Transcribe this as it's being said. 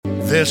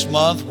This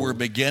month, we're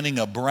beginning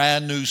a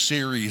brand new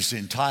series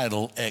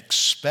entitled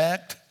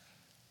Expect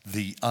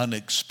the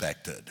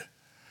Unexpected.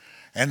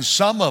 And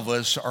some of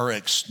us are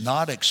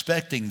not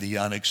expecting the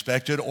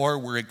unexpected, or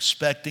we're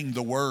expecting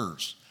the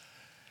worst.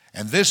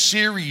 And this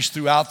series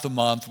throughout the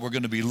month, we're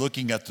going to be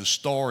looking at the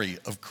story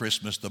of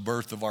Christmas, the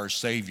birth of our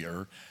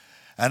Savior.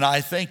 And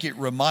I think it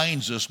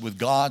reminds us with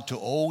God to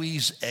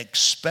always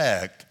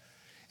expect,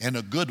 in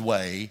a good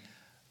way,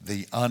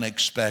 the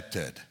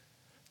unexpected.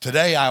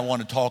 Today, I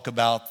want to talk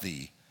about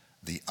the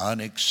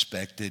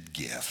unexpected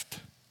gift.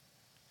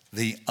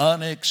 The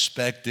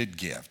unexpected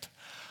gift.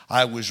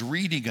 I was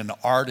reading an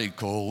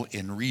article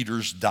in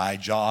Reader's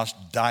Digest.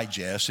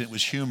 It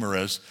was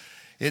humorous.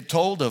 It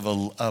told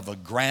of a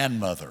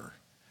grandmother.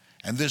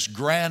 And this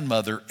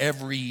grandmother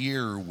every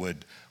year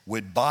would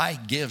buy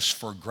gifts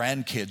for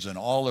grandkids and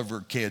all of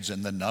her kids,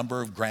 and the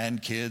number of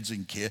grandkids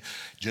and kids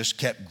just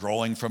kept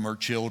growing from her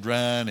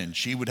children, and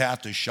she would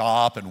have to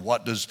shop, and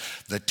what does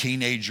the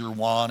teenager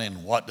want,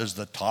 and what does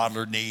the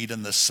toddler need,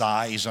 and the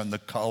size and the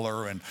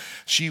color, and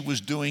she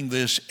was doing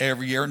this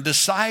every year and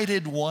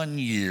decided one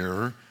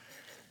year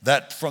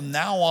that from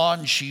now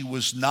on she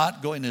was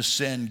not going to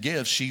send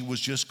gifts, she was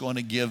just going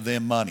to give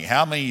them money.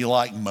 How many of you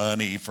like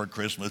money for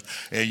Christmas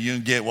and you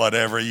can get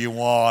whatever you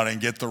want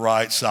and get the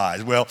right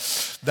size? Well,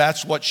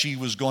 that's what she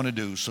was going to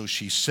do. So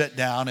she sat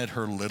down at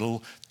her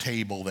little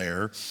table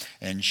there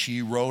and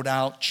she wrote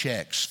out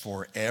checks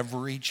for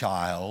every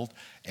child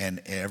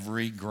and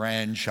every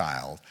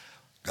grandchild.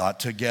 Got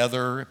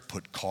together,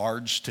 put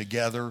cards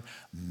together,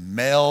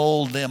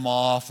 mailed them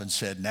off, and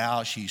said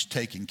now she's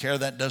taking care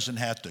of that, doesn't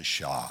have to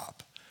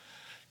shop.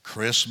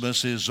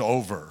 Christmas is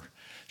over.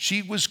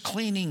 She was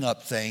cleaning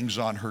up things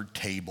on her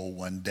table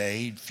one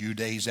day, a few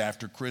days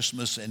after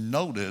Christmas, and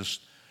noticed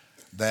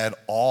that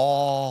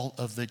all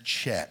of the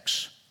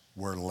checks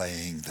were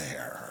laying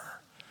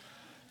there.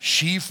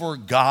 She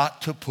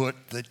forgot to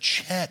put the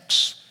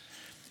checks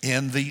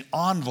in the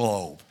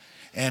envelope.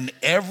 And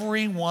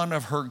every one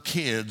of her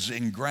kids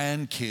and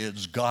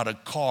grandkids got a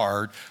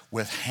card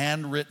with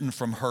handwritten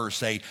from her,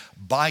 say,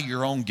 buy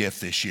your own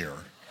gift this year.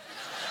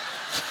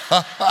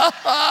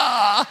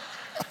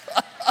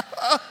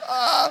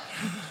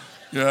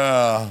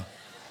 Yeah,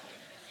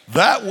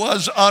 that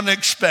was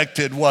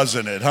unexpected,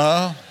 wasn't it,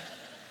 huh?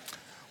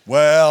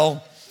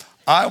 Well,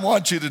 I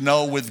want you to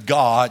know with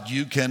God,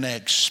 you can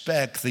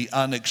expect the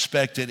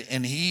unexpected,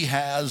 and He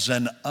has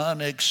an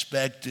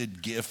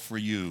unexpected gift for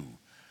you.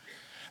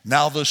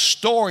 Now, the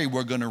story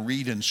we're going to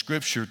read in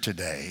Scripture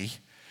today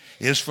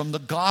is from the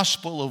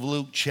Gospel of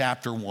Luke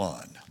chapter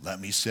 1. Let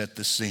me set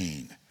the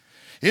scene.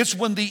 It's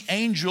when the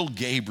angel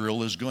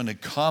Gabriel is going to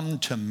come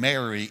to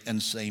Mary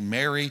and say,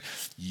 Mary,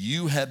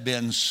 you have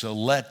been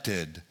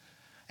selected,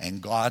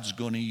 and God's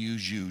going to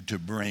use you to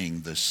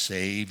bring the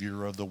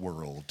Savior of the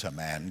world to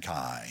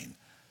mankind,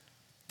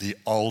 the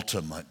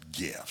ultimate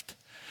gift.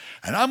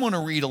 And I'm going to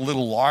read a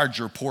little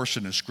larger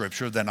portion of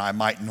Scripture than I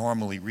might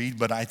normally read,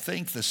 but I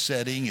think the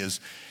setting is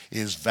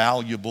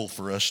valuable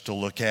for us to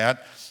look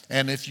at.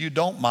 And if you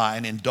don't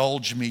mind,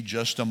 indulge me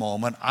just a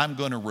moment. I'm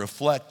going to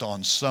reflect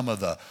on some of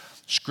the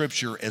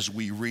Scripture as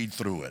we read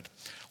through it.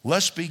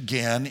 Let's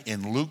begin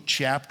in Luke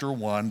chapter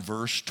 1,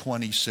 verse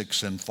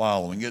 26 and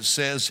following. It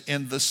says,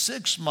 in the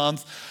 6th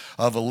month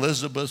of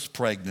Elizabeth's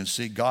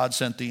pregnancy, God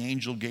sent the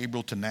angel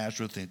Gabriel to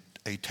Nazareth,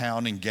 a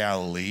town in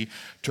Galilee,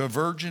 to a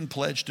virgin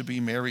pledged to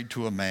be married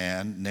to a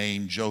man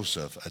named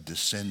Joseph, a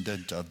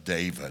descendant of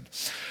David.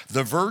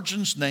 The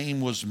virgin's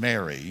name was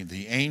Mary.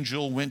 The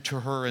angel went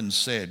to her and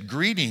said,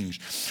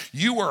 greetings,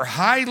 you are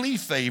highly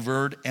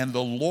favored, and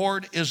the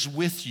Lord is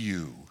with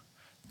you.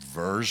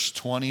 Verse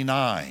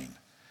 29,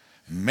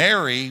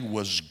 Mary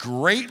was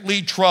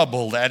greatly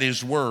troubled at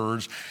his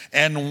words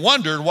and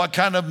wondered what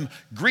kind of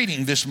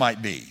greeting this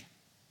might be.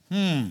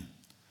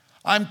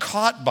 I'm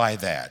caught by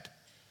that.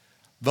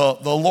 The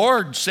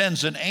Lord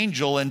sends an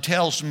angel and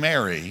tells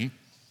Mary,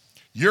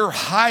 you're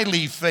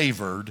highly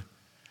favored,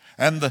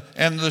 and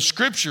the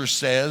Scripture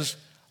says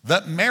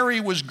that Mary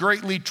was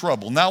greatly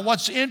troubled. Now,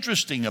 what's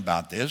interesting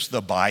about this,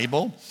 the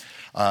Bible,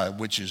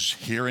 which is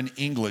here in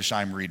English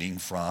I'm reading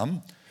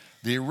from,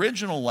 the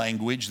original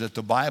language that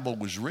the Bible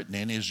was written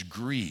in is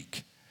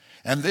Greek.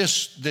 And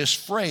this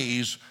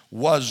phrase,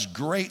 was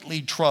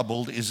greatly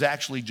troubled, is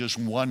actually just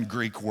one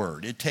Greek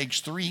word. It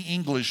takes 3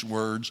 English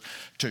words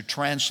to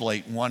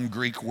translate one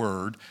Greek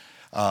word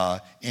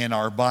in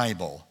our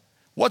Bible.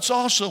 What's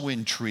also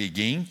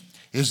intriguing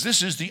is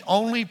this is the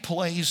only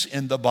place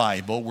in the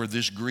Bible where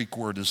this Greek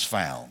word is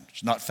found.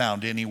 It's not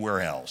found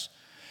anywhere else.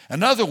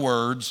 In other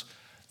words,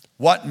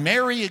 what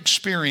Mary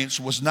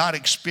experienced was not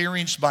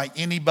experienced by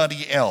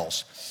anybody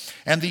else.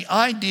 And the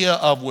idea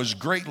of was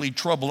greatly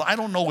troubled, I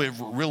don't know if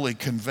it really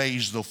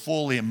conveys the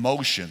full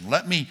emotion.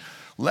 Let me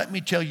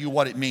tell you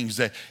what it means.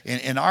 That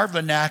in our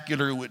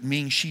vernacular, it would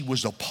mean she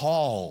was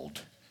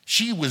appalled.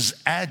 She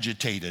was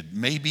agitated,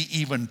 maybe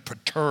even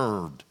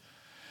perturbed.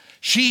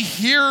 She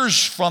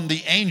hears from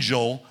the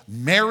angel,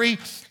 Mary,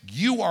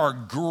 you are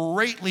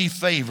greatly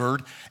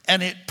favored,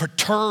 and it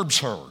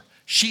perturbs her.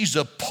 She's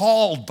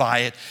appalled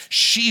by it.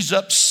 She's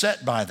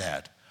upset by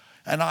that.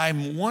 And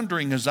I'm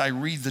wondering as I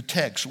read the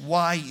text,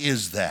 why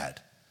is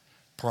that?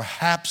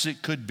 Perhaps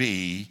it could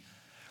be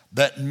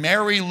that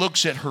Mary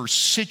looks at her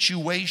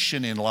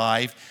situation in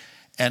life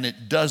and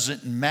it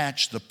doesn't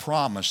match the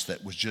promise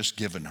that was just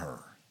given her.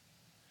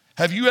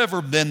 Have you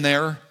ever been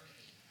there?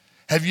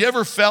 Have you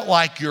ever felt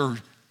like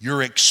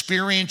your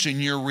experience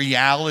and your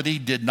reality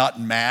did not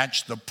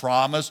match the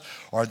promise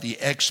or the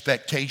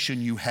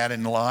expectation you had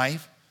in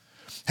life?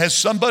 Has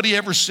somebody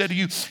ever said to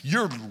you,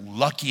 you're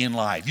lucky in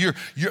life.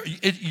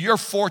 You're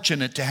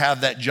fortunate to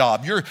have that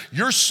job.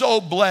 You're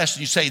so blessed.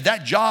 You say,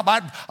 that job,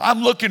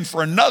 I'm looking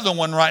for another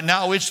one right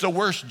now. It's the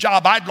worst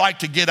job. I'd like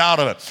to get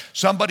out of it.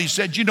 Somebody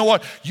said, you know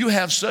what? You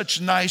have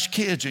such nice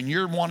kids and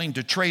you're wanting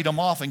to trade them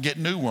off and get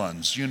new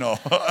ones, you know.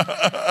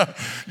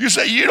 You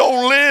say, you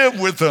don't live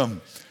with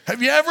them. Have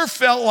you ever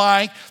felt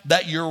like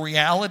that your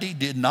reality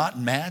did not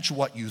match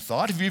what you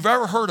thought? Have you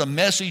ever heard a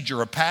message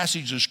or a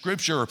passage of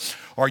scripture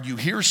or you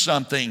hear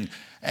something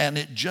and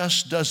it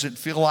just doesn't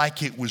feel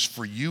like it was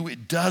for you?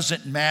 It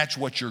doesn't match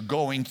what you're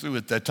going through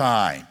at the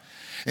time.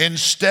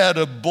 Instead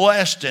of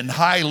blessed and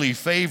highly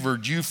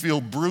favored, you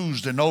feel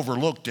bruised and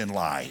overlooked in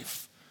life.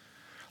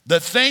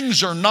 That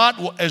things are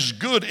not as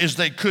good as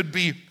they could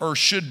be or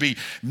should be.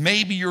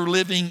 Maybe you're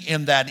living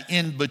in that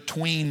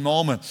in-between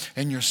moment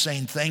and you're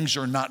saying things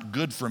are not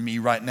good for me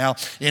right now.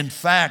 In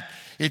fact,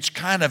 it's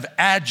kind of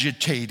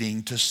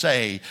agitating to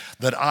say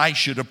that I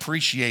should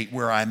appreciate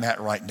where I'm at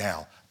right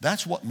now.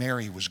 That's what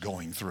Mary was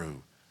going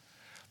through.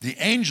 The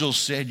angel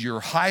said, you're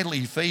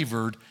highly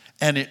favored,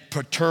 and it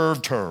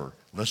perturbed her.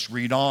 Let's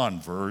read on,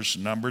 verse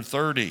number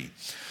 30.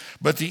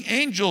 But the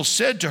angel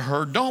said to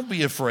her, don't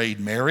be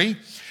afraid, Mary.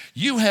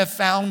 You have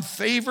found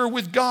favor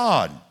with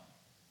God.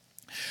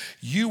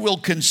 You will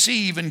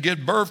conceive and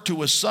give birth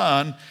to a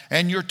son,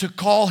 and you're to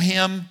call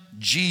him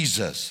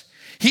Jesus.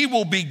 He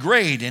will be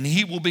great, and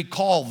he will be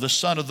called the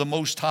Son of the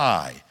Most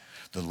High.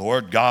 The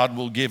Lord God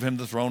will give him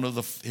the throne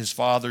of his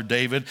father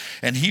David,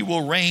 and he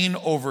will reign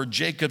over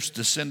Jacob's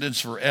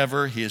descendants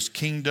forever. His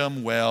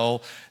kingdom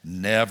will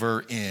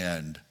never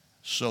end.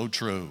 So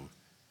true.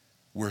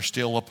 We're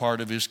still a part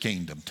of his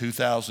kingdom.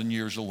 2,000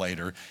 years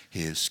later,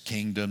 his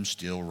kingdom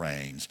still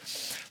reigns.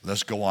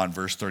 Let's go on,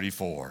 verse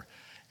 34.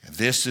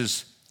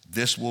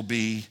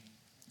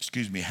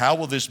 How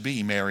will this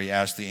be, Mary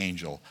asked the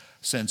angel,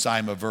 since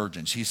I'm a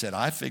virgin? She said,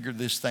 I figured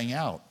this thing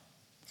out.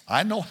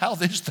 I know how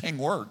this thing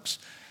works.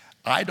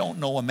 I don't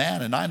know a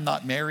man, and I'm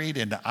not married,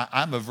 and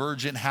I'm a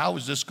virgin. How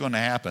is this going to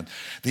happen?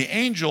 The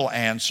angel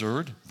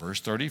answered, verse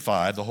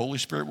 35, the Holy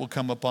Spirit will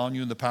come upon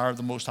you, and the power of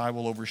the Most High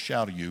will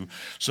overshadow you,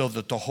 so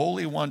that the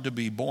Holy One to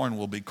be born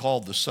will be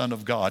called the Son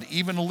of God.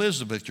 Even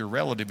Elizabeth, your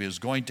relative, is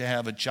going to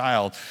have a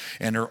child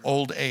in her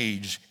old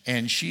age,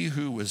 and she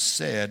who was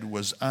said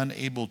was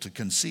unable to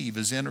conceive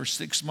is in her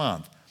 6th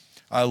month.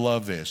 I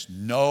love this.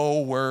 No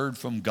word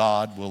from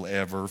God will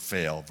ever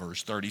fail.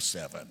 Verse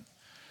 37.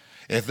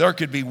 If there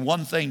could be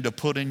one thing to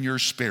put in your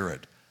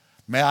spirit,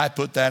 may I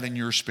put that in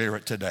your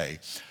spirit today?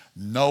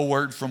 No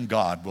word from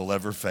God will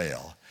ever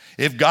fail.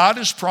 If God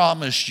has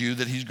promised you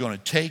that he's going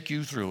to take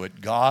you through it,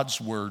 God's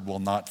word will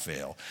not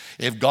fail.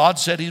 If God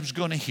said he was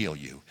going to heal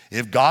you,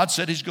 if God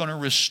said he's going to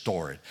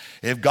restore it,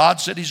 if God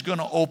said he's going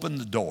to open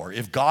the door,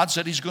 if God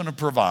said he's going to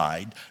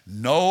provide,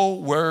 no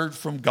word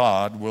from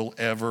God will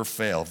ever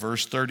fail.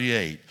 Verse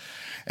 38,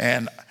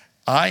 and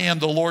I am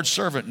the Lord's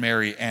servant,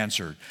 Mary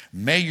answered.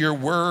 May your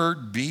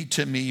word be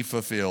to me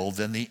fulfilled.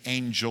 Then the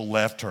angel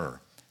left her.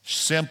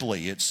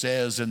 Simply, it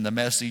says in the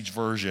Message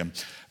version,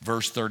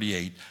 verse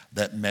 38,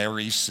 that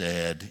Mary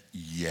said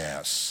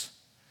yes.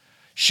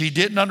 She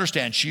didn't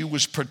understand. She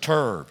was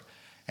perturbed.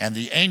 And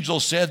the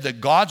angel said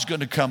that God's going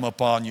to come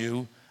upon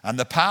you, and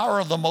the power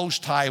of the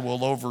Most High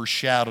will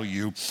overshadow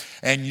you,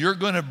 and you're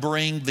going to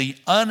bring the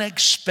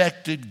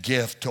unexpected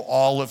gift to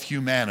all of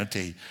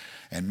humanity.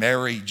 And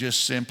Mary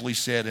just simply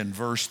said in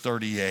verse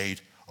 38,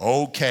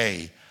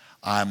 okay,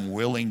 I'm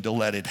willing to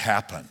let it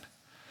happen.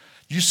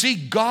 You see,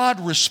 God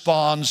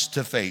responds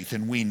to faith,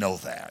 and we know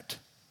that.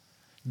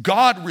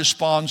 God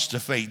responds to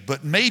faith,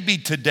 but maybe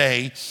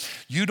today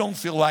you don't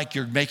feel like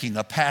you're making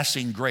a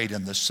passing grade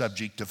in the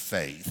subject of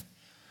faith.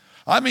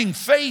 I mean,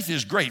 faith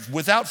is great.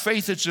 Without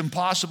faith, it's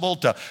impossible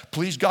to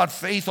please God.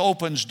 Faith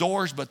opens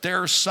doors, but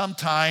there are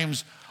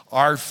sometimes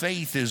our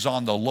faith is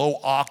on the low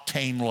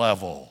octane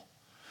level.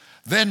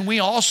 Then we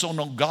also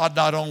know God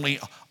not only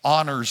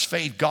honors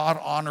faith, God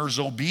honors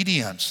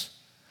obedience.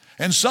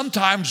 And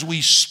sometimes we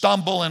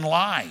stumble in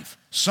life.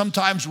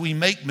 Sometimes we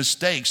make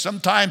mistakes.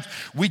 Sometimes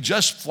we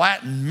just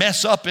flat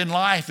mess up in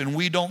life and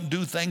we don't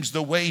do things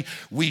the way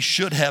we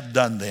should have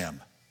done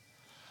them.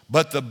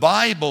 But the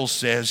Bible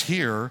says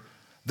here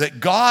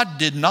that God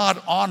did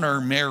not honor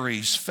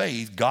Mary's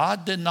faith.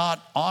 God did not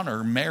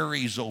honor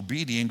Mary's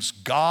obedience.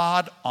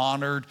 God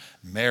honored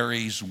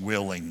Mary's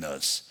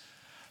willingness.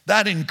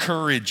 That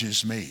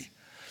encourages me.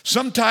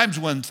 Sometimes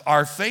when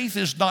our faith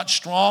is not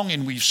strong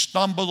and we've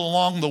stumbled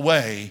along the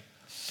way,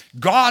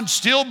 God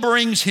still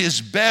brings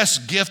his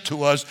best gift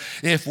to us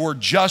if we're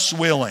just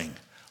willing.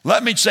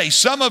 Let me say,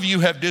 some of you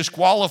have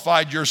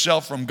disqualified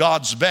yourself from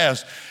God's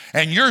best,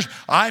 And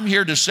I'm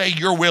here to say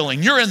you're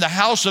willing. You're in the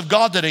house of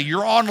God today.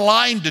 You're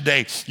online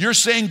today. You're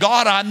saying,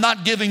 God, I'm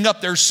not giving up.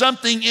 There's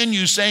something in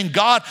you saying,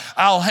 God,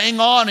 I'll hang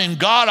on, and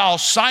God, I'll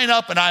sign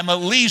up, and I'm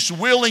at least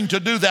willing to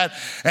do that.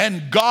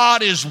 And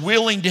God is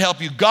willing to help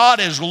you. God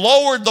has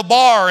lowered the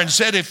bar and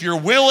said, if you're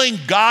willing,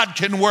 God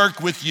can work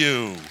with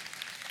you.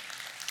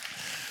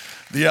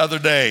 The other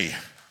day,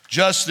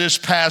 just this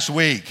past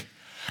week,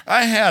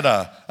 I had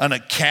an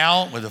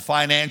account with a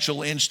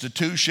financial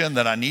institution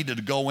that I needed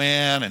to go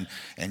in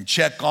and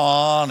check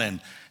on,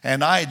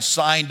 and I had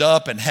signed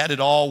up and had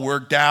it all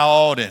worked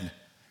out. And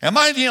am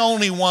I the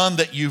only one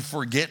that you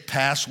forget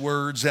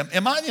passwords?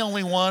 Am I the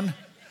only one?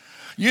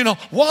 You know,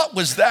 what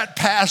was that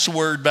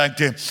password back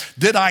then?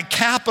 Did I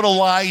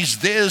capitalize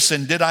this,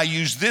 and did I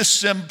use this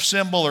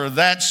symbol or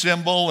that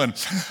symbol? And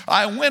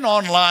I went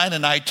online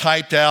and I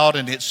typed out,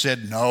 and it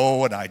said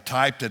no, and I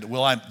typed it.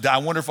 Well, I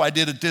wonder if I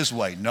did it this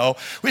way. No.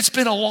 It's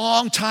been a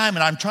long time,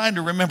 and I'm trying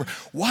to remember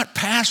what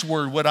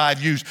password would I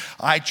have used.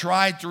 I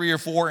tried 3 or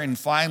 4, and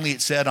finally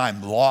it said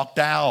I'm locked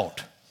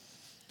out.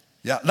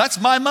 Yeah, that's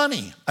my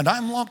money, and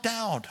I'm locked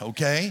out,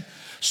 okay?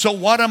 So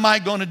what am I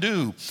going to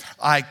do?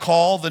 I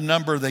called the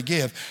number they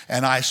give,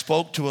 and I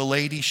spoke to a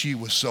lady. She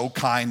was so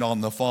kind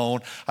on the phone.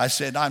 I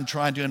said, I'm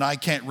trying to, and I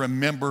can't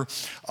remember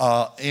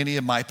any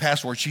of my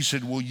passwords. She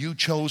said, well, you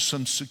chose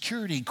some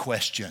security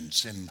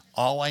questions, and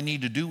all I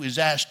need to do is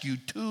ask you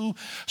 2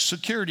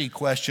 security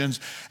questions,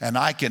 and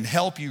I can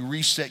help you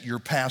reset your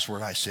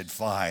password. I said,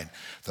 fine.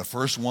 The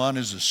first one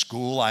is a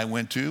school I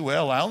went to.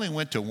 Well, I only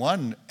went to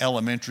one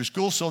elementary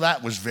school, so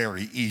that was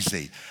very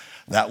easy.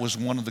 That was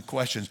one of the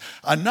questions.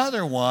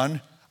 Another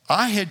one,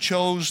 I had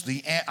chose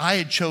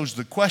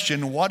the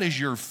question, what is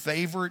your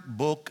favorite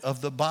book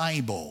of the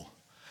Bible?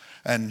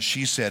 And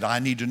she said, I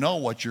need to know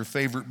what's your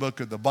favorite book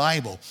of the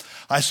Bible.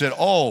 I said,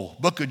 oh,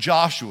 book of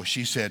Joshua.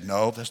 She said,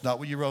 no, that's not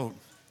what you wrote.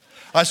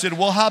 I said,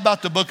 well, how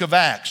about the book of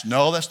Acts?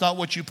 No, that's not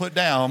what you put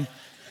down.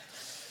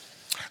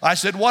 I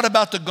said, what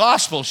about the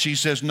gospel? She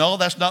says, no,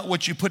 that's not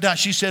what you put down.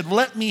 She said,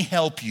 let me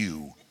help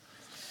you.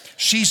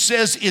 She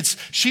says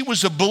she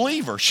was a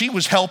believer. She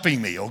was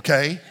helping me,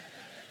 okay?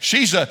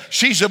 She's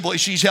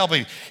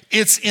helping.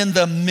 It's in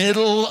the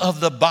middle of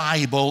the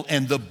Bible,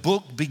 and the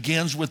book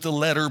begins with the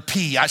letter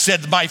P. I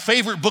said, my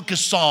favorite book is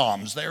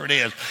Psalms. There it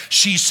is.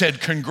 She said,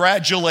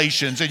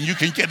 congratulations, and you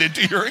can get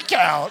into your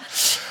account.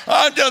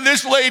 I'm telling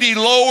this lady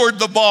lowered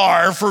the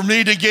bar for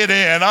me to get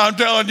in. I'm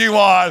telling you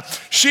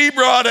what, she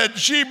brought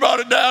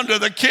it down to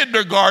the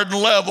kindergarten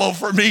level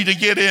for me to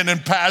get in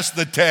and pass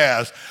the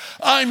test.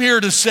 I'm here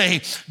to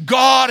say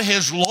God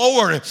has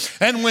lowered it.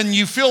 And when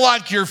you feel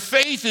like your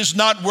faith is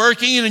not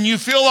working and you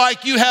feel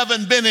like you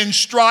haven't been in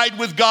stride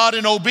with God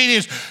in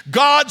obedience,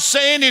 God's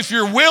saying, if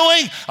you're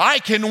willing, I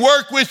can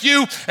work with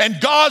you, and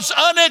God's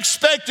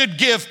unexpected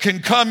gift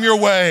can come your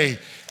way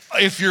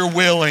if you're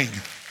willing.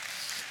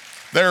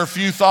 There are a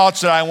few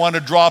thoughts that I want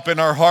to drop in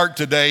our heart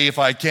today if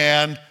I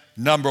can.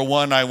 Number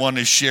one I want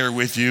to share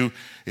with you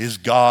is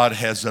God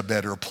has a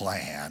better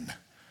plan.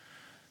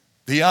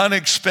 The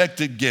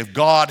unexpected gift.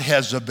 God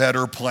has a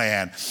better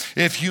plan.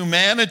 If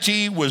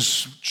humanity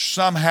was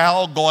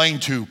somehow going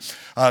to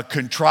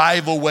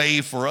contrive a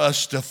way for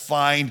us to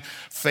find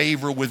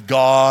favor with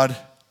God,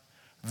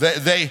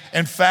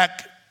 in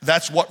fact,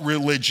 that's what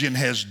religion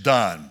has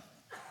done.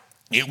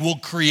 It will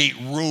create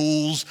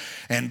rules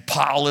and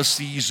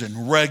policies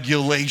and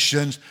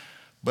regulations,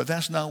 but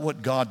that's not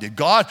what God did.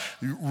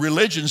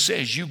 Religion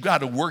says you've got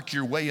to work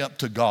your way up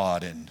to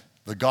God, and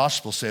the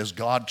gospel says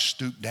God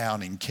stooped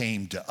down and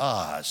came to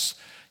us.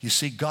 You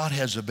see, God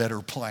has a better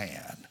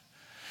plan.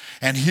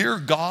 And here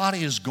God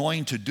is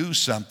going to do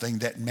something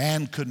that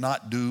man could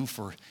not do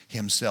for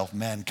himself,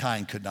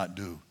 mankind could not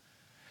do.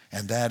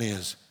 And that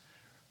is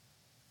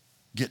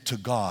get to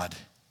God.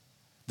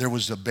 There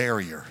was a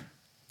barrier.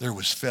 There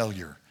was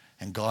failure.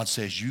 And God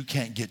says, you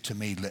can't get to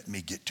me, let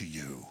me get to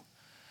you.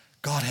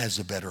 God has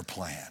a better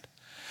plan.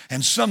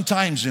 And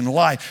sometimes in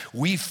life,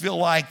 we feel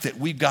like that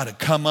we've got to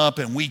come up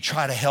and we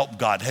try to help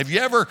God. Have you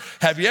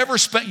ever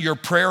spent your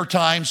prayer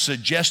time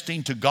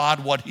suggesting to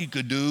God what he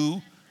could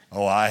do?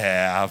 Oh, I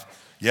have.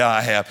 Yeah,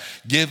 I have.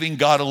 Giving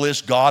God a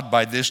list, God,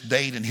 by this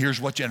date, and here's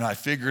what and I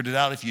figured it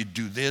out if you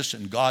do this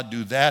and God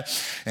do that.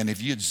 And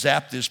if you'd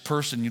zap this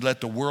person, you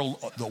let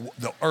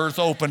the earth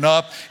open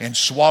up and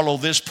swallow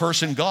this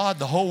person, God,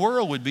 the whole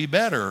world would be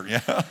better.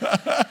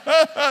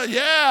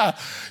 Yeah,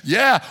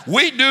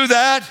 we do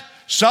that.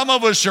 Some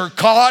of us are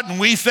caught and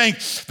we think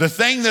the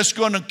thing that's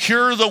going to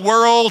cure the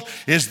world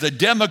is the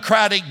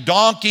Democratic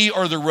donkey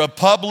or the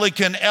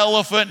Republican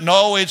elephant.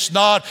 No, it's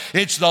not.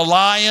 It's the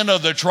Lion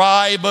of the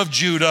tribe of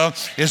Judah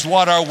is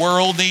what our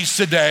world needs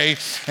today.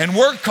 And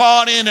we're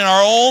caught in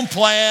our own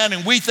plan,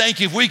 and we think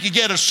if we could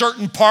get a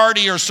certain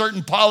party or a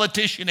certain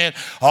politician in,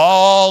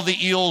 all the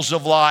ills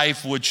of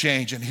life would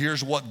change. And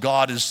here's what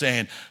God is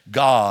saying.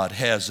 God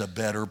has a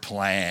better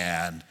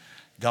plan.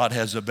 God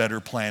has a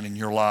better plan in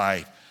your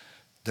life.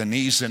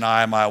 Denise and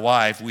I, my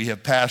wife, we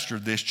have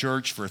pastored this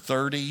church for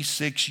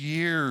 36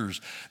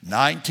 years.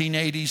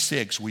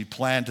 1986, we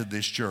planted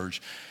this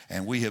church,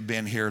 and we have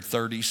been here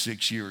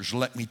 36 years.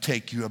 Let me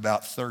take you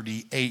about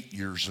 38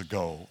 years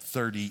ago,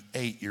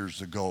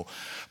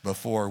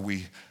 before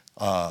we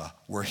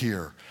were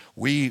here.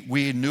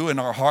 We knew in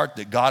our heart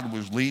that God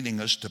was leading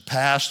us to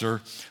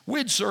pastor.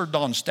 We'd served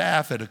on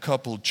staff at a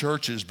couple of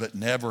churches, but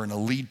never in a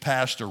lead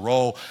pastor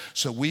role.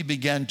 So we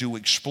began to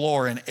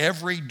explore, and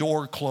every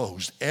door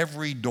closed,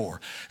 every door.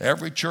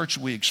 Every church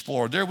we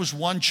explored. There was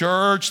one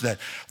church that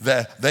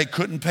they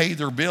couldn't pay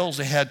their bills.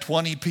 They had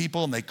 20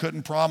 people, and they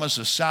couldn't promise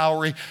a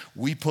salary.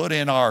 We put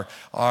in our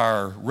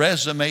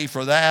resume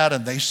for that,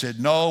 and they said,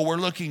 no, we're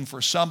looking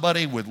for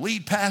somebody with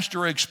lead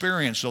pastor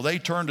experience. So they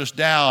turned us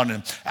down,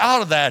 and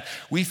out of that,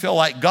 we feel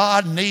like,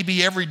 God,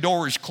 maybe every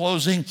door is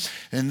closing,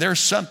 and there's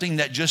something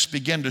that just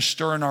began to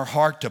stir in our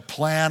heart to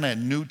plant a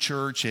new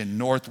church in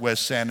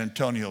Northwest San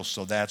Antonio.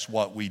 So that's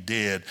what we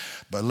did.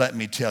 But let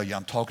me tell you,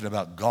 I'm talking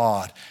about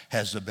God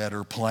has a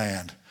better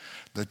plan.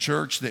 The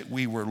church that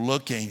we were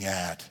looking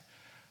at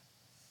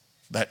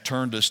that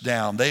turned us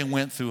down, they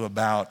went through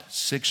about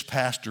 6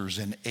 pastors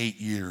in 8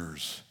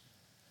 years.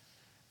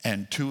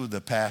 And 2 of the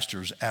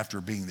pastors,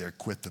 after being there,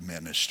 quit the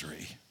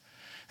ministry.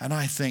 And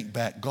I think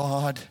back,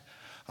 God,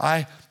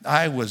 I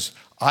was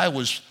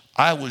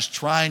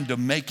trying to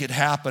make it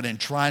happen and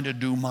trying to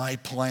do my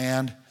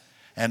plan.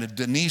 And if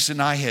Denise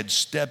and I had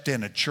stepped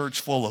in a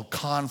church full of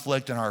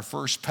conflict in our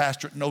first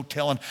pastorate, no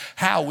telling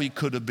how we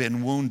could have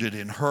been wounded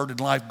and hurt in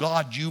life.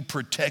 God, you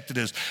protected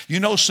us. You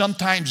know,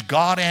 sometimes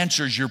God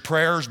answers your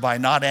prayers by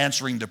not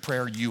answering the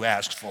prayer you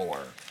asked for.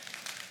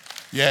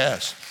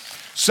 Yes.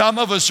 Some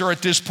of us are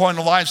at this point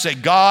in life and say,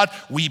 God,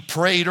 we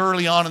prayed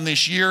early on in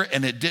this year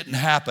and it didn't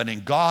happen.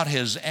 And God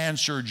has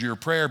answered your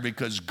prayer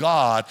because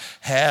God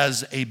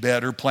has a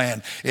better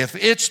plan. If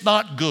it's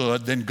not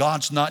good, then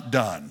God's not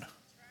done.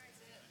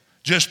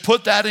 Just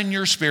put that in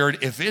your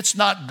spirit. If it's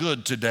not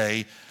good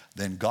today,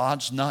 then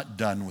God's not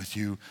done with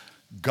you.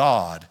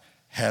 God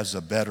has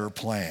a better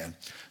plan.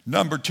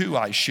 Number 2,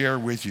 I share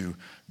with you,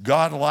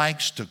 God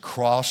likes to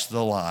cross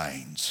the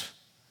lines.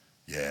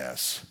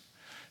 Yes.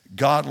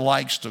 God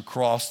likes to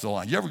cross the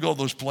line. You ever go to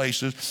those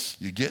places,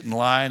 you get in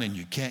line and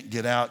you can't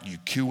get out, you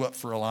queue up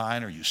for a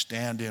line, or you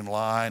stand in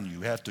line,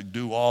 you have to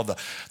do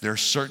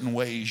there's certain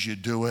ways you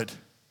do it.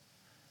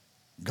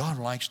 God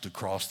likes to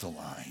cross the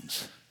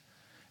lines.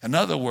 In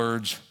other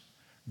words,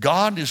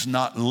 God is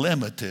not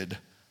limited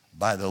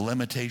by the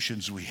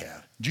limitations we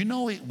have. Do you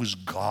know it was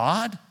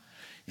God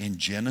in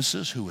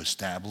Genesis who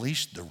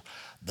established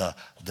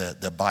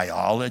the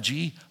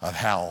biology of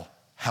how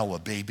a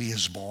baby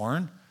is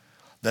born?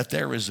 That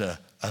there is a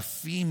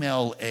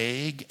female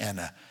egg and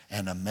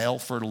a male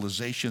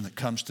fertilization that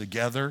comes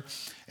together,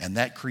 and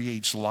that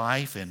creates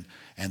life, and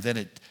then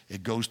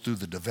it goes through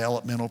the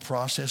developmental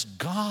process.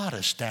 God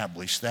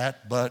established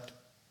that, but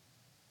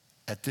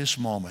at this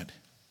moment,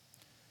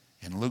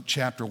 in Luke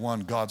chapter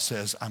 1, God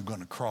says, I'm going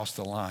to cross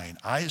the line.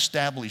 I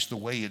established the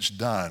way it's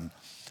done,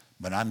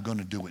 but I'm going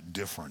to do it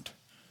different.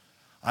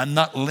 I'm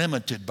not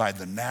limited by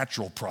the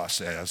natural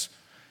process,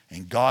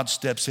 and God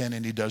steps in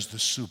and he does the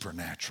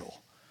supernatural.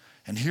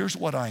 And here's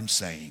what I'm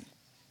saying.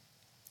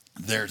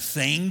 There are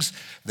things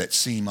that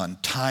seem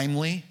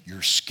untimely,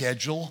 your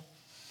schedule,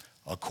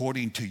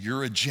 according to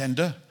your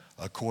agenda,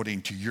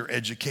 according to your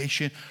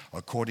education,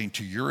 according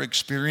to your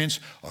experience,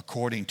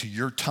 according to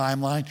your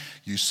timeline.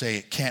 You say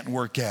it can't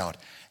work out.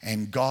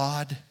 And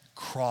God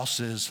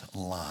crosses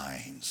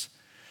lines.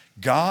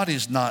 God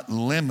is not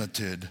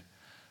limited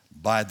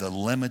by the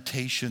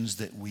limitations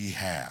that we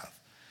have.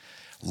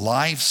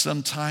 Life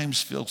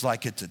sometimes feels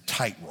like it's a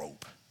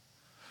tightrope.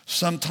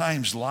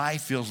 Sometimes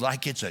life feels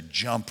like it's a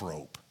jump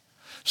rope.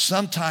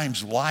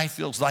 Sometimes life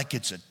feels like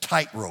it's a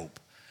tightrope.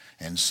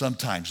 And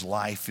sometimes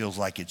life feels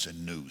like it's a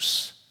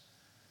noose.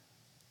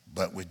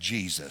 But with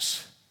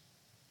Jesus,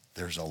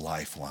 there's a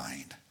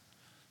lifeline.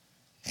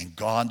 And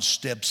God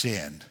steps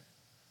in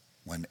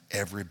when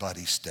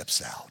everybody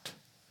steps out.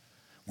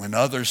 When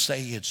others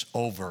say it's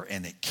over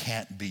and it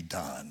can't be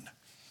done.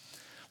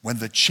 When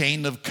the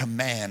chain of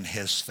command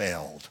has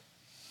failed.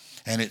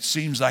 And it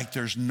seems like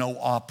there's no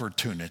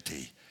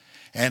opportunity.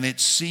 And it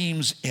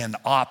seems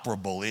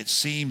inoperable, it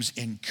seems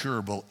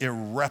incurable,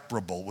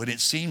 irreparable, when it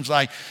seems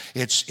like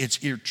it's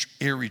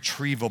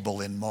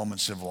irretrievable in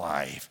moments of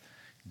life,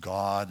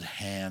 God's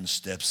hand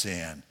steps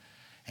in.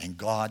 And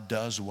God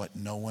does what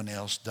no one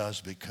else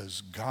does because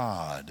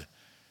God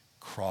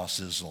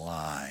crosses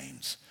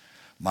lines.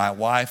 My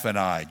wife and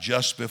I,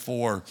 just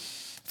before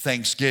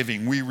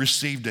Thanksgiving, we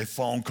received a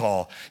phone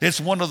call.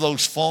 It's one of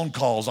those phone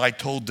calls I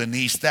told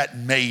Denise that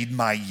made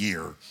my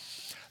year.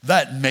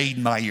 That made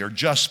my year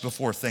just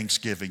before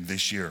Thanksgiving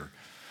this year.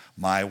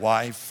 My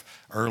wife,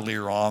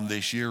 earlier on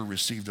this year,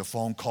 received a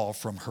phone call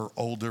from her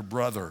older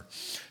brother.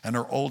 And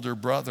her older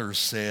brother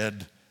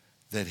said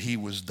that he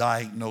was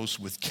diagnosed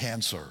with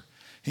cancer.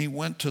 He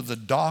went to the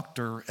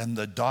doctor, and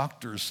the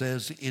doctor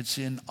says it's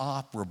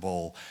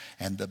inoperable,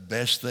 and the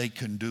best they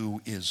can do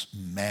is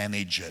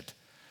manage it.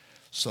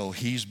 So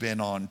he's been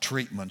on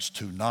treatments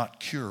to not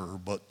cure,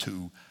 but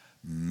to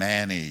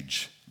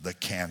manage the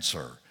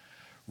cancer.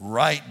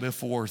 Right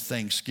before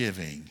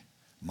Thanksgiving,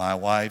 my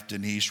wife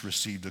Denise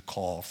received a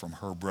call from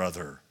her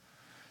brother.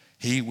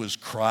 He was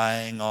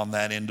crying on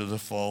that end of the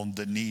phone.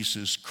 Denise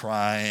is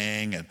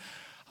crying, and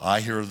I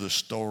hear the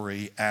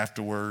story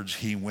afterwards.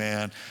 He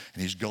went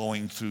and he's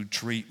going through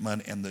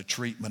treatment, and the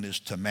treatment is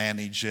to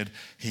manage it.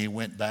 He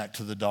went back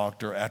to the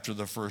doctor after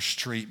the first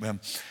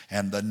treatment,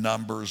 and the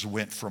numbers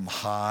went from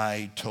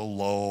high to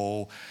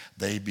low.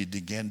 They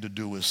began to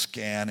do a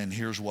scan, and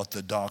here's what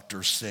the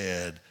doctor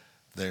said: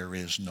 there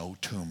is no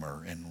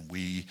tumor. And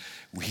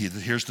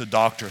here's the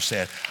doctor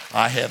said,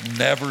 I have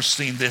never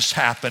seen this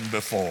happen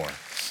before.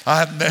 I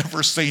have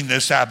never seen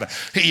this happen.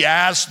 He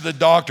asked the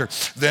doctor,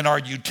 then are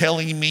you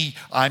telling me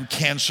I'm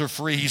cancer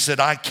free? He said,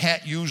 I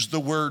can't use the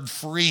word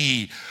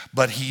free,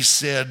 but he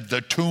said the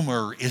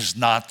tumor is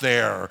not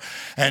there.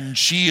 And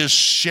she is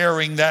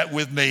sharing that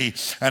with me.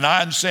 And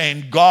I'm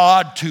saying,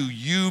 God, to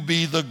you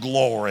be the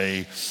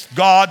glory.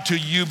 God, to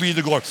you be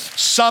the glory.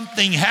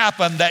 Something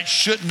happened that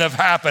shouldn't have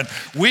happened.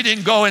 We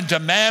didn't go into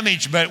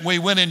management, we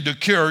went into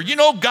cure. You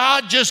know,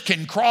 God just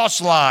can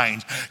cross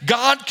lines.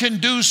 God can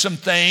do some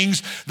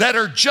things that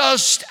are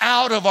just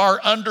out of our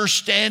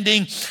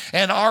understanding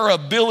and our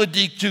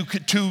ability to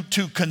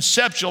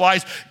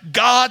conceptualize.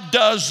 God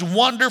does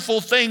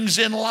wonderful things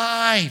in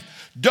life.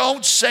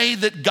 Don't say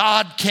that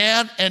God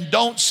can, and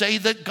don't say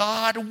that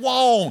God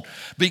won't,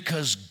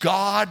 because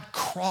God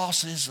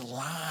crosses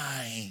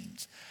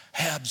lines.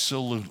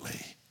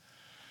 Absolutely.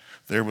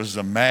 There was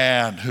a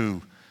man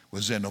who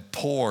was in a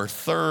poor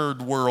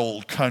third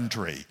world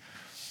country,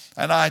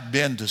 and I'd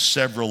been to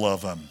several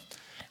of them.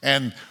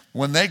 And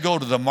when they go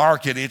to the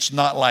market, it's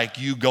not like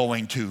you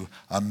going to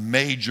a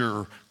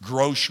major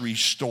grocery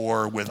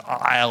store with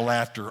aisle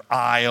after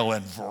aisle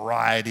and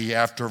variety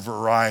after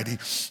variety.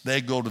 They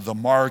go to the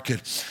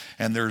market,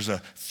 and there's a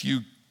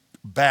few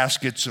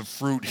baskets of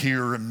fruit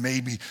here, and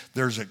maybe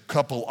there's a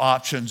couple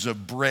options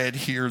of bread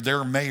here.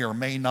 There may or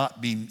may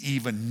not be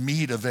even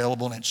meat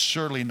available, and it's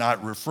certainly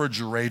not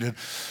refrigerated.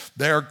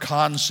 Their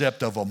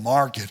concept of a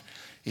market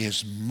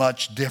is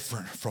much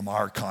different from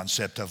our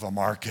concept of a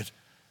market.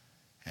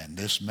 And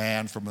this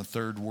man from a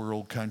third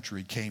world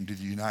country came to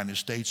the United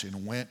States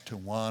and went to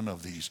one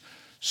of these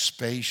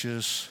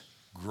spacious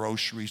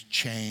grocery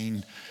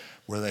chain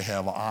where they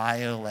have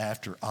aisle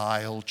after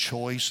aisle,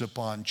 choice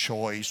upon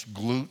choice,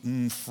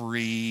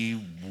 gluten-free,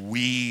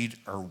 wheat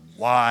or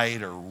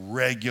white or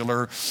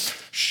regular,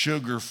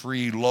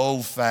 sugar-free,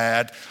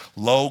 low-fat,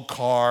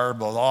 low-carb,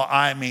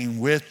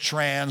 with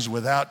trans,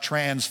 without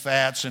trans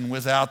fats, and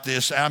without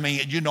this.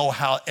 You know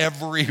how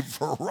every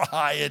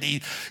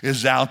variety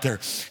is out there.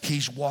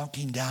 He's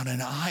walking down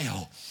an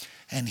aisle,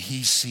 and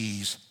he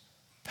sees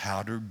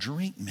powdered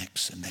drink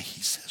mix, and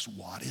he says,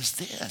 what is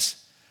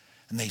this?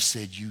 And they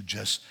said, you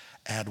just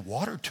add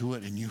water to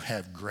it, and you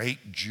have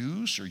grape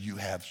juice, or you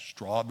have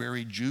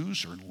strawberry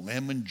juice, or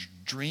lemon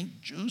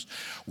drink juice,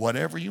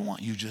 whatever you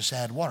want. You just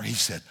add water. He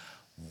said,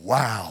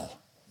 wow,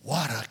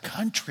 what a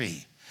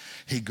country.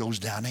 He goes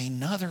down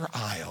another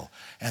aisle,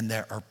 and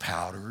there are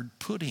powdered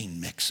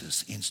pudding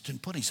mixes,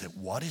 instant pudding. He said,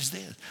 what is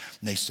this?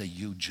 And they say,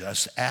 you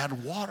just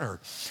add water,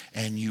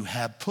 and you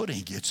have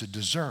pudding. It's a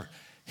dessert.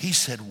 He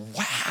said,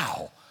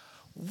 wow,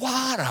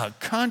 what a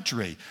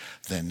country.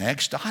 The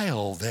next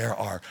aisle, there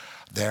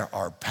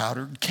are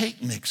powdered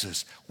cake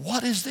mixes.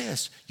 What is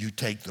this? You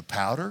take the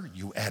powder,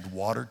 you add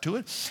water to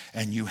it,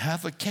 and you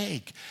have a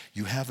cake.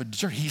 You have a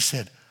dessert. He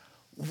said,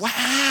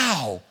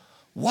 wow,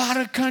 what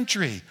a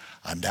country.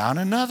 I'm down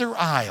another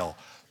aisle.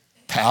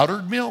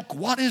 Powdered milk.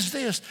 What is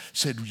this?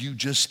 Said, you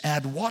just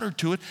add water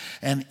to it,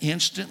 and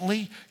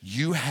instantly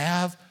you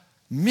have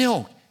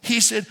milk. He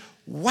said,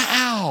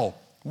 wow,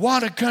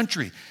 what a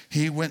country.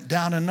 He went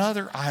down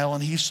another aisle,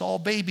 and he saw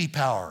baby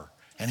powder.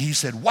 And he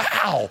said,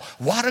 wow,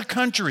 what a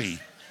country.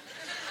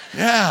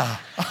 Yeah.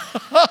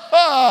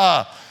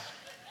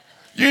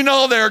 You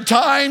know, there are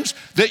times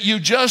that you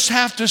just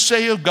have to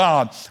say of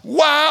God,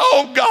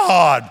 wow,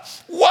 God,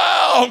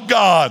 wow,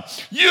 God,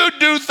 you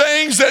do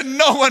things that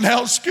no one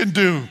else can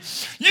do.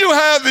 You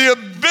have the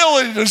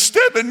ability to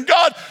step in.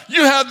 God,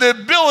 you have the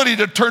ability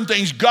to turn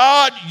things.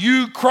 God,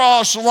 you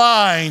cross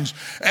lines,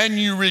 and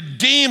you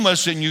redeem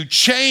us, and you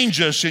change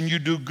us, and you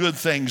do good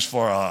things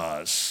for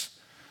us.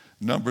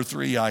 Number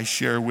 3, I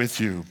share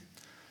with you,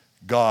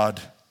 God,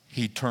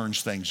 he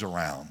turns things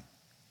around.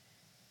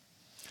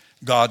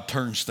 God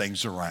turns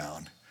things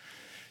around.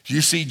 You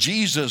see,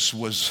 Jesus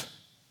was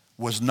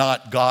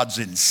not God's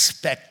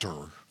inspector.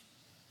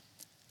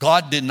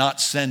 God did not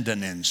send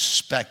an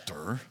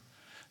inspector.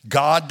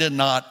 God did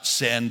not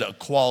send a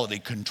quality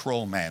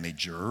control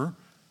manager.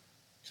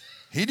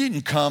 He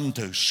didn't come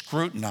to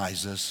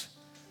scrutinize us,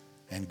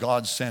 and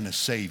God sent a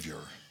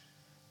Savior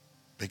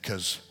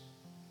because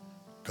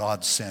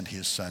God sent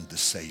his Son to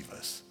save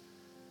us.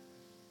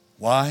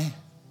 Why?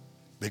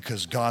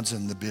 Because God's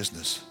in the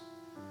business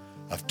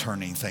of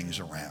turning things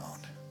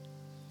around.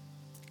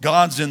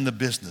 God's in the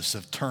business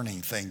of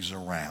turning things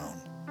around.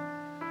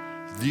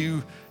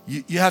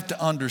 You have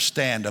to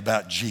understand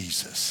about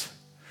Jesus.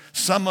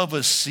 Some of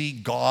us see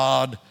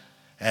God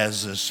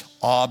as this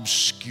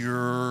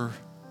obscure,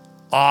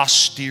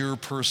 austere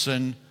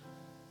person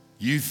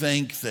you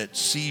think that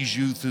sees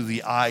you through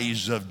the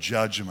eyes of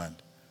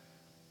judgment.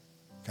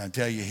 Can I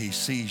tell you, he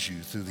sees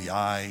you through the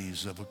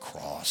eyes of a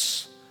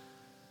cross.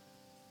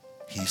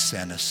 He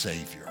sent a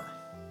Savior,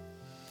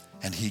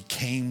 and he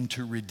came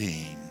to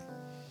redeem.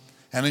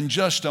 And in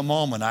just a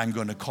moment, I'm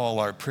going to call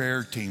our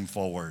prayer team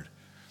forward.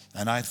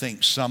 And I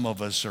think some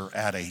of us are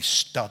at a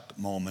stuck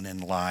moment in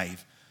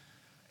life,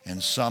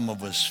 and some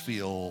of us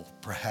feel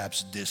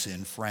perhaps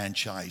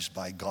disenfranchised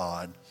by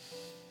God.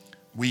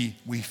 We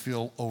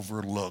feel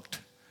overlooked,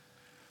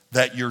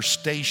 that your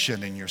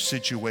station and your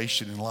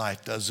situation in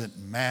life doesn't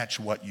match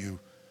what you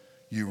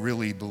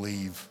really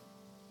believe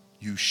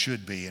you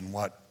should be and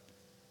what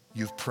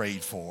you've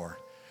prayed for.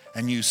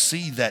 And you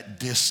see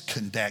that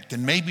disconnect.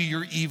 And maybe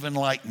you're even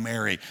like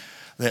Mary,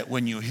 that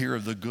when you hear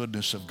of the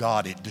goodness of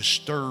God, it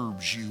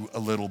disturbs you a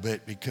little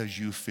bit because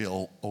you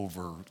feel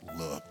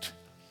overlooked.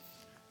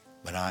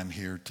 But I'm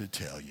here to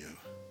tell you,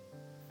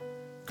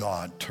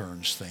 God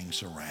turns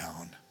things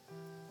around.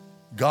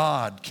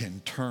 God can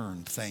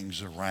turn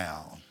things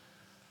around.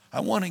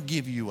 I want to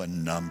give you a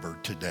number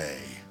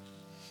today,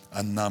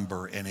 a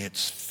number, and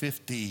it's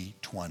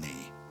 50-20.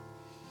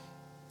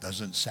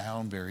 Doesn't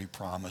sound very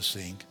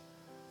promising.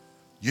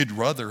 You'd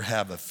rather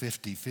have a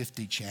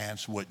 50-50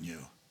 chance, wouldn't you?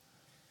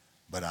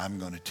 But I'm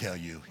going to tell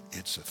you,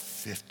 it's a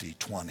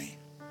 50-20.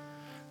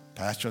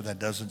 Pastor, that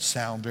doesn't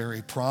sound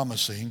very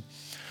promising.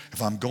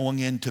 If I'm going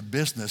into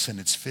business and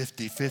it's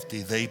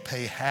 50-50, they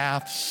pay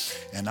half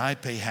and I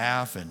pay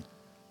half, and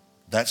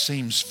that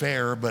seems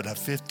fair, but a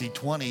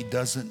 50-20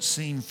 doesn't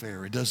seem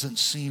fair. It doesn't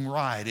seem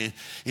right.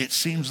 It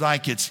seems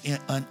like it's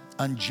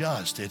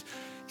unjust.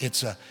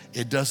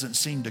 It doesn't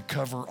seem to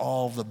cover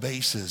all the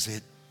bases.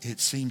 It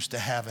seems to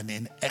have an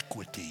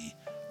inequity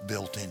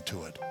built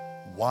into it.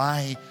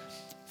 Why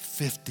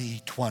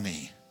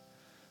 50-20?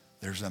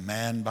 There's a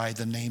man by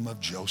the name of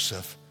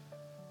Joseph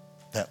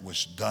that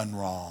was done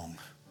wrong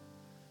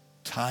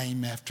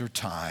time after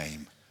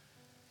time.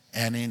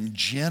 And in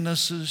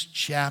Genesis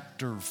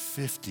chapter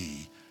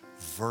 50,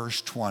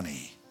 verse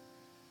 20,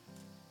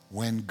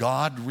 when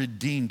God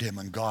redeemed him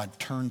and God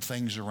turned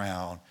things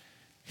around,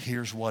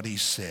 here's what he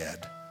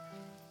said.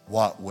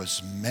 What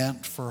was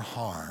meant for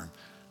harm,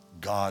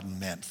 God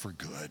meant for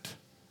good.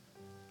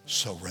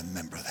 So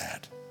remember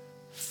that.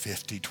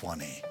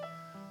 50-20.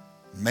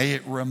 May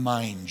it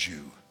remind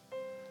you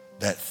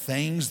that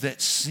things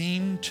that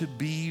seem to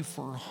be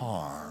for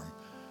harm,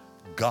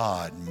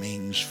 God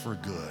means for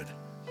good,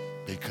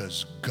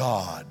 because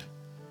God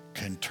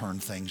can turn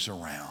things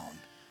around.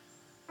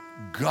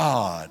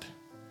 God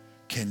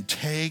can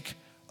take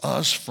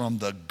us from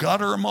the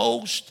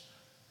guttermost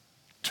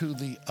to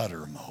the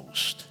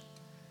uttermost.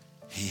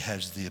 He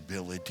has the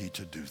ability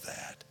to do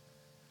that.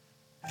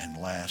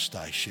 And last,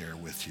 I share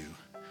with you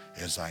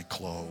as I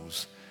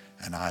close,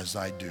 and as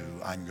I do,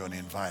 I'm going to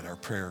invite our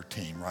prayer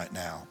team right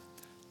now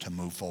to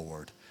move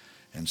forward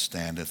and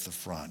stand at the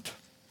front.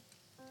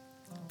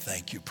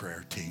 Thank you,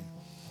 prayer team.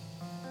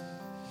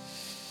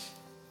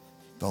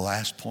 The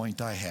last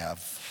point I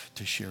have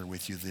to share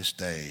with you this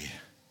day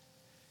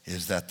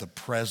is that the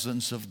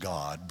presence of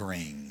God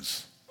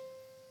brings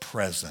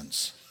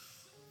presence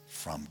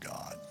from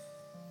God.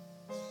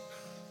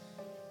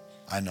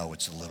 I know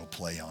it's a little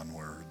play on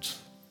words,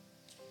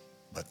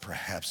 but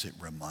perhaps it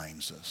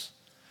reminds us.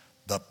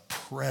 The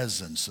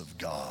presence of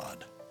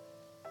God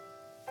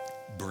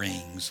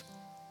brings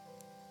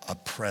a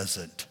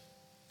present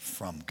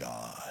from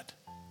God.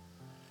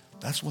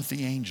 That's what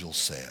the angel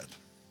said.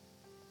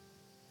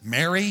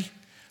 Mary,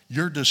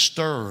 you're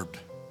disturbed.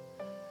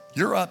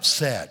 You're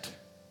upset.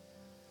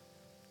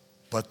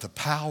 But the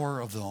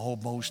power of the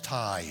Most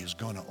High is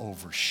going to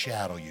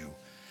overshadow you,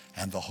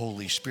 and the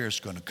Holy Spirit's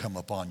going to come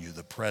upon you,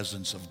 the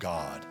presence of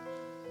God.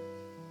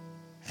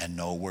 And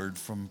no word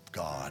from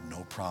God,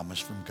 no promise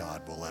from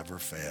God will ever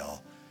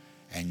fail.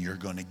 And you're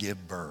going to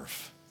give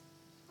birth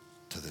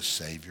to the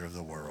Savior of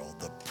the world.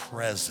 The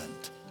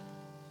present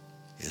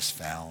is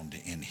found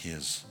in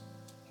his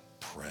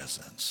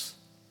presence.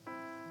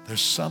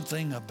 There's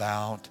something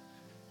about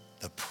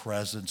the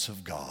presence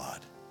of God.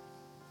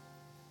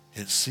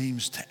 It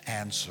seems to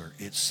answer.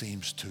 It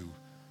seems to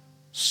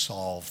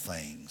solve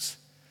things.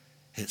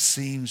 It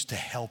seems to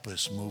help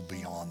us move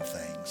beyond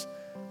things.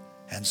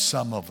 And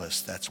some of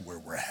us, that's where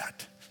we're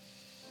at.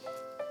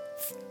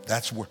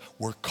 That's where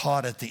we're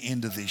caught at the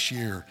end of this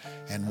year,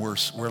 and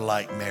we're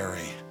like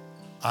Mary.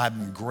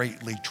 I'm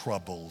greatly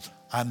troubled.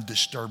 I'm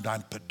disturbed.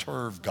 I'm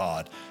perturbed,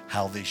 God,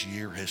 how this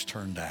year has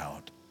turned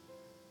out.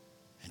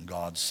 And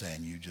God's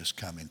saying, you just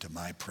come into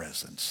my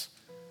presence,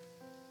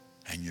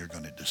 and you're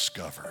going to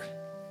discover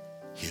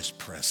his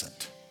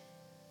present,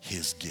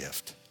 his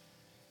gift,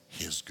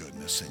 his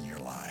goodness in your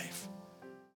life.